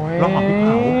โอ้ย ลองเอาพริกเผ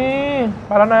า ไ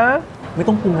ปแล้วนะ ไม่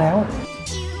ต้องปรุงแล้ว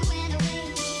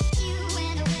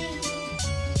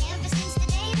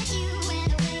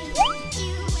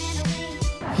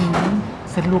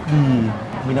เส้นลวกดี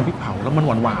มีน้ำพริกเผาแล้วมัน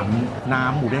หวานน้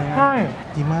ำหมูแดง ใช่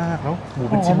ดีมากแล้วหมู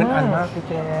เป็นชิ้นเป็นอันมาก พี่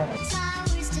แก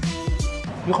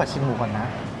พี่ขอชิมหมูก่อนนะ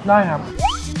ได้ครับ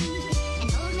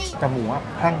แต่หมูอะ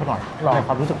แห้งไปหน่อย หรอ ในค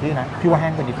วามรู้สึกพี่นะพี่ว่าแห้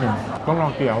งไปนิดนึงต้องลอ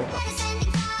งเกี๊ยว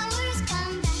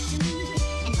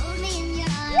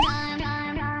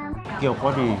เกี๊ยวก็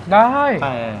ดี ได้ แ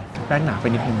ต่แป้งหนาไป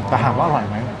นิดนึงแต่ถามว่าอร่อย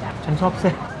ไหมฉันชอบเ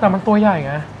ส้น แต่มันตัวใหญ่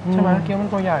ไงใช่ไหม อืม เกี๊ยวมัน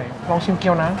ตัวใหญ่ลองชิมเกี๊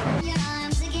ยวนะ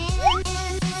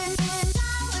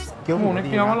เกี๊ยว หมูใน ดี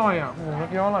เกี๊ยว นะ อร่อยอ่ะหมูใน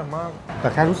เกี๊ยวอร่อยมาก แต่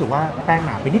แค่รู้สึกว่าแป้งห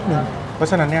นาไปนิดนึงเพราะ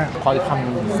ฉะนั้นเนี่ยขออีกคำห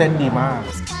นึ่งเส้นดีมาก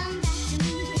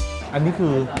อันนี้คื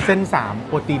อเส้น3โ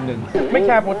ปรตีน1 ไม่แค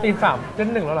ร์โปรตีน3เส้น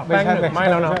1แล้วหรอแป้ง1ไม่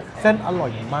แล้วนะ เส้นอร่อย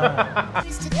มาก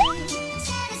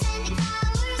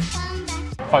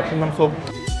ขอชิมน้ำซุป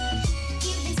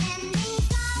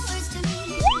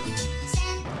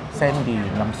เส้นดี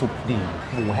น้ำซุปดี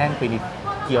หมูแห้งไปนิด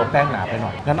เกี๊ยวแป้งหนาไปหน่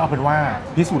อยงั้นเอาเป็นว่า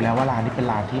พิสูจน์แล้วว่าร้านนี้เป็น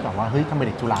ร้านที่แบบว่าเฮ้ยทำไมเ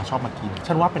ด็กจุฬาชอบมากิน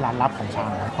ฉันว่าเป็นร้านลับของฉัน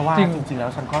นะเพราะว่า จริง จริงๆแล้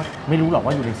วฉันก็ไม่รู้หรอกว่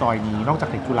าอยู่ในซอยนี้นอกจาก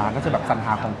เด็กจุฬาก็จะแบบสรรห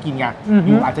าของกินไง อือฮึ อ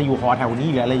ยู่อาจจะอยู่หอแถวนี้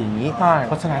หรืออะไรอย่างนี้ ใช่ เ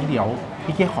พราะฉะนั้นเดี๋ยว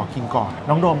พี่เกียร์ขอกินก่อน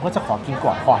น้องโดมก็จะขอกินก่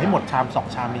อนขอให้หมดชาม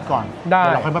2 ชามนี้ก่อนเดี๋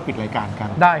ยวเราค่อยมาปิดรายการกัน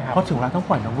ได้ครับเพราะถึงเวลาต้อง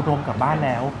ปล่อยน้องโดมกลับบ้านแ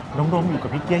ล้วน้องโดมอยู่กับ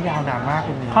พี่เกียร์ยาวนานมากเ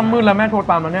ลยค่ำมืดแล้วแม่โทร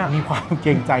ตามแล้วเนี่ยมีความเก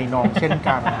รงใจน้องเช่น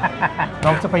กันน้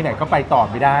องจะไปไหนก็ไปต่อ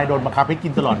ไม่ได้โดนบังคับให้กิ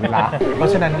นตลอดเวลาเพรา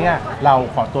ะฉะนั้นเนี่ยเรา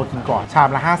ขอตัวกินก่อนชาม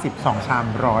ละ50 2 ชาม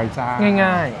100จ้า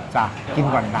ง่ายๆจ้ะกิน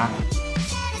ก่อนนะ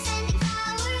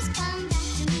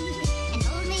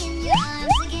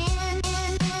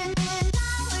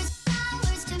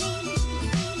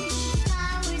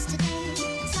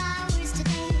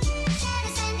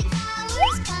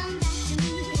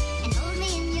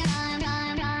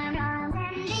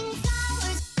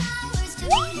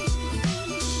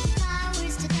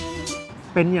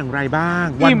เป็นอย่างไรบ้าง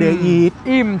วันเดย์อีท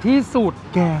อิ่มที่สุด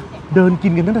แกเดินกิ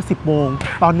นกันตั้งแต่10 โมง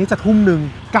ตอนนี้จะทุ่ม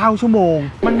1 9 ชั่วโมง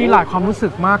มันมีหลายความรู้สึ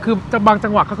กมากคือจะบางจั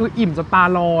งหวะก็คืออิ่มจนตา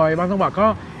ลอยบางจังหวะก็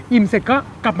อิ่มเสร็จก็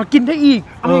กลับมากินได้อีก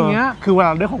อะไรอย่างเงี้ยคือเวล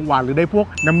าได้ของหวานหรือได้พวก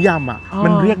น้ำยำอ่ะมั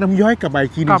นเรียกน้ำย่อยกลับมาอี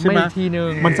กทีนึงใช่ไหม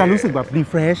มันจะรู้สึกแบบรี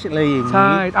เฟรชอะไรอย่างงี้ใ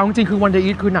ช่เอาจริงคือวันเดย์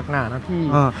อีทคือหนักหนานะพี่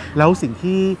แล้วสิ่ง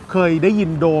ที่เคยได้ยิน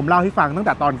โดมเล่าให้ฟังตั้งแ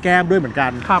ต่ตอนแก้มด้วยเหมือนกั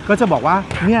นก็จะบอกว่า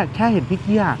เนี่ยแค่เห็นพี่เ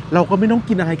กียร์เราก็ไม่ต้อง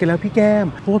กินอะไรกันแล้วพี่แก้ม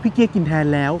เพราะว่าพี่เกียร์กินแทน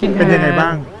แล้วเป็นยังไงบ้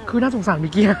างคือน่าสงสาร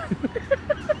พี่เกียร์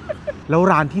แล้ว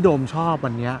ร้านที่โดมชอบ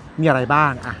วันนี้มีอะไรบ้า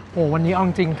งอ่ะโอ้วันนี้เอาจ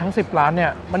ริงทั้ง10 ร้านเนี่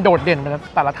ยมันโดดเด่นไป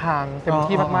แต่ละทางเต็ม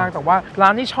ที่มากๆแต่ว่าร้า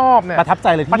นที่ชอบเนี่ยประทับใจ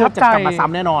เลยที่จะกลับมาซ้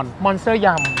ำแน่นอนมอนสเตอร์ย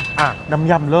ำน้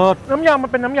ำยำเลิศน้ำยำมั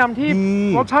นเป็นน้ำยำที่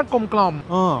รสชาติกลมกล่อม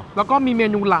แล้วก็มีเม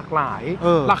นูหลากหลาย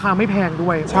ราคาไม่แพงด้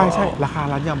วยใช่ราคา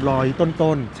ร้านยำ100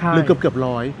 ต้นหรือเกือบ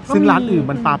100ซึ่งร้านอื่น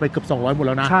มันปาไปเกือบ200หมดแ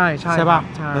ล้วนะใช่ป่ะ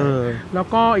แล้ว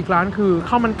ก็อีกร้านคือ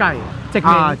ข้าวมันไก่เจ๊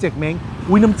กเม้ง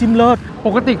อุ้ยน้ำจิ้มเลิศป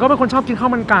กติก็เป็นคนชอบกินข้า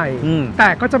วมันไก่แต่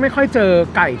ก็จะไม่ค่อยเจอ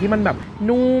ไก่ที่มันแบบ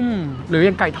นุ่มหรืออ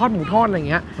ย่างไก่ทอดหมูทอดอะไร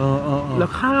เงี้ยแล้ว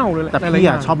ข้าวเลยแต่พี่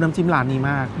ชอบน้ำจิ้มร้านนี้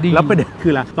มากแล้วประเด็นคื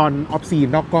อละตอนออฟซีน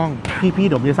นอกกล้องพี่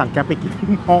เดี๋ยวจะสั่งแก๊ปไปกินที่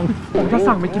ห้องผมจะ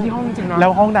สั่งไปกินที่ห้องจริงนะแล้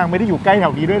วห้องนางไม่ได้อยู่ใกล้แถ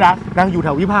วนี้ด้วยนะนางอยู่แถ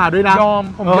ววิภาด้วยนะ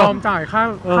ผมยอมจ่าย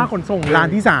ค่าขนส่งร้าน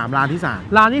ที่3ร้าน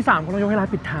ที่3คนเรายกให้ร้าน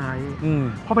ปิดท้าย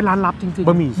เพราะเป็นร้านลับจริงๆ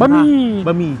บะห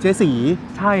มี่เจ๊สี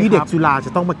ที่เด็กจุฬาจ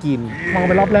ะต้องมากินมองไ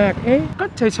ปรอบแรกก็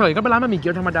เฉยๆก็เป็นร้านบะหมี่เ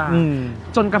กี๊ยวธรรมดา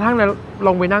จนกระทั่งเราล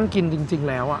งไปนั่งกินจริงๆ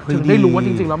แล้วอ่ะถึงได้รู้ว่าจ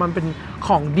ริงๆแล้วมันเป็นข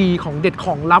องดีของเด็ดข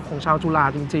องลับของชาวจุฬา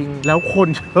จริงๆแล้วคน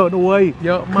เยอะด้วยเ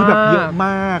ยอะมากแบบเยอะม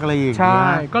ากอะไรอย่างเงี้ยใช่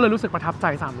ก็เลยรู้สึกประทับใจ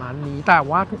3ร้านนี้แต่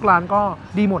ว่าทุกร้านก็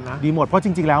ดีหมดนะดีหมดเพราะจ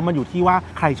ริงๆแล้วมันอยู่ที่ว่า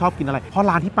ใครชอบกินอะไรเพราะ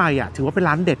ร้านที่ไปอ่ะถือว่าเป็น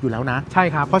ร้านเด็ดอยู่แล้วนะใช่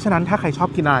ครับเพราะฉะนั้นถ้าใครชอบ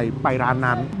กินอะไรไปร้าน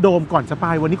นั้นโดมก่อนจะไป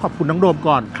วันนี้ขอบคุณน้องโดม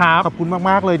ก่อนขอบคุณ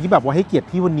มากๆเลยที่แบบว่าให้เกียรติ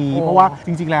พี่วันนี้เพราะว่าจ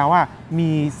ริงๆแล้วอ่ะ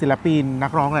มีศิลปินนั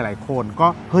กร้องหลายๆคนก็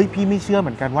เฮ้ยพี่ไม่เชื่อเห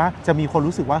มือนกันว่าจะมีคน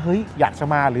รู้สึกว่าเฮ้ยอยากจะ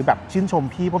มาหรือแบบชื่นชม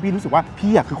พี่เพราะพี่รู้สึกว่า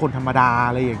พี่คือคนธรรมดา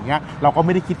อะไรอย่างเงี้ยเราก็ไ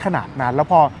ม่ได้คิดขนาดนั้นแล้ว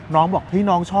พอน้องบอกเฮ้ย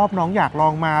น้องชอบน้องอยากลอ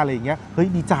งมาอะไรอย่างเงี้ยเฮ้ย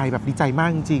ดีใจแบบดีใจมาก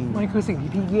จริงๆไม่คือสิ่ง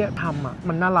ที่พี่เยี่ยทำอ่ะ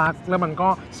มันน่ารักแล้วมันก็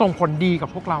ส่งผลดีกับ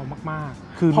พวกเรามาก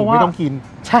ๆคือไม่ต้องกิน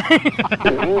ใช่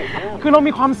คือเรา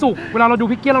มีความสุขเวลาเราดู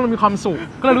พี่เกียร์เรามีความสุข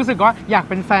ก็เลยรู้สึกว่าอยาก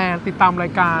เป็นแฟนติดตามรา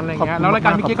ยการอะไรเงี้ยแล้วรายกา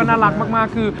รพี่เกียร์ก็น่ารักมาก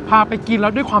ๆคือพาไปกินแล้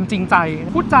วด้วยความจริงใจ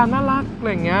พูดจาน่ารักอะไร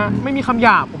เงี้ยไม่มีคำหย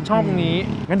าบผมชอบตรงนี้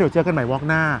งั้นเดี๋ยวเจอกันใหม่วอล์ก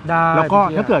หน้าแล้วก็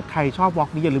ถ้าเกิดใครชอบวอล์ก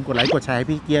นี้อย่าลืมกดไลค์กดแชร์ให้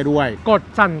พี่เกียร์ด้วยกด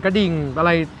สั่นกระดิ่งอะไ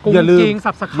รกุ้งกิ้ง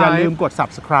Subscribe อย่าลืมกด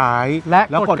Subscribe และ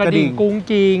กดกระดิ่งกุ้ง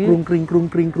กิ้งกรุง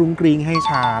กริงให้ช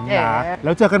านนะแ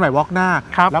ล้วเจอกันใหม่วอล์กหน้า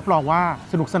รับรองว่า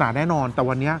สนุกสนานแน่นอนแต่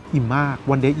วันนี้อิ่มมาก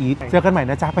วันเดย์อีทเจอกันใหม่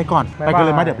นะจ๊ะไปก่อนไปกันเล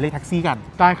ยมาเดี๋ยวเรียกแท็กซี่กัน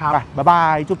ได้ครับบ๊ายบา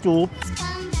ยจุ๊บ